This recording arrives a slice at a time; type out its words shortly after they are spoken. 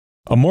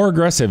A more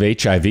aggressive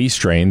HIV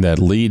strain that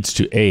leads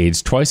to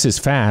AIDS twice as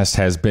fast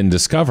has been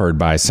discovered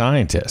by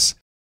scientists.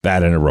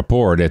 That in a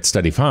report at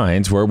Study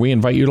Finds, where we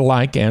invite you to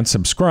like and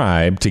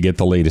subscribe to get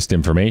the latest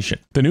information.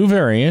 The new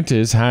variant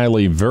is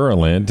highly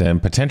virulent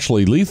and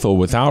potentially lethal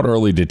without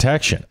early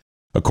detection,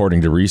 according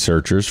to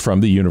researchers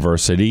from the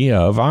University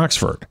of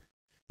Oxford.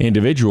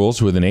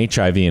 Individuals with an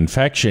HIV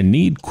infection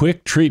need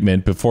quick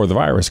treatment before the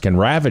virus can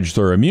ravage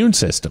their immune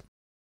system.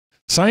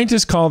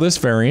 Scientists call this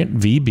variant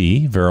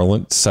VB,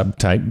 virulent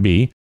subtype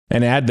B,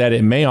 and add that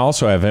it may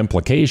also have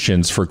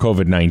implications for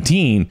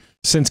COVID-19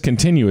 since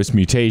continuous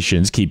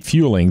mutations keep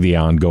fueling the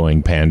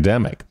ongoing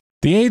pandemic.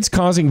 The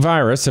AIDS-causing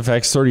virus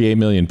affects 38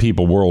 million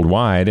people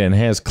worldwide and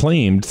has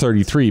claimed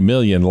 33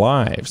 million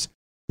lives.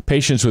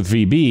 Patients with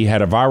VB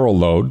had a viral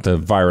load, the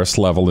virus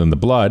level in the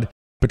blood,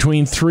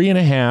 between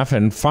 3.5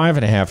 and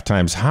 5.5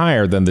 times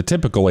higher than the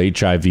typical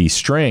HIV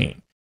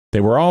strain. They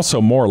were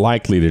also more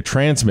likely to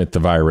transmit the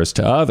virus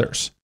to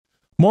others.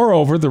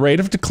 Moreover, the rate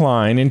of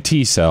decline in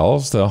T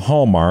cells, the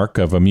hallmark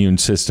of immune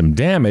system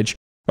damage,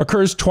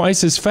 occurs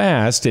twice as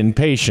fast in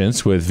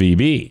patients with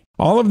VB.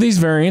 All of these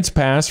variants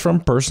pass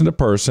from person to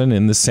person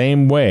in the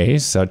same way,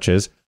 such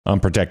as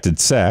unprotected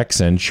sex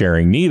and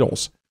sharing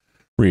needles.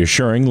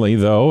 Reassuringly,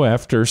 though,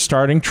 after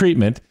starting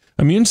treatment,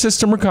 immune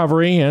system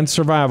recovery and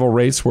survival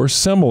rates were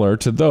similar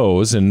to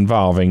those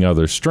involving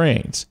other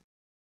strains.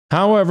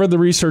 However, the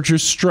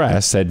researchers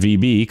stress that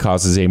VB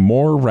causes a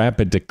more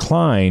rapid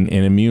decline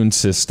in immune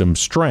system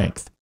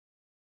strength.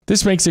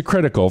 This makes it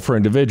critical for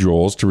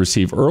individuals to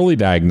receive early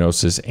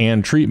diagnosis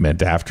and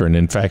treatment after an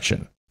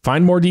infection.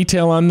 Find more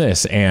detail on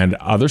this and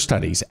other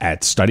studies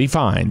at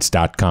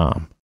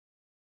studyfinds.com.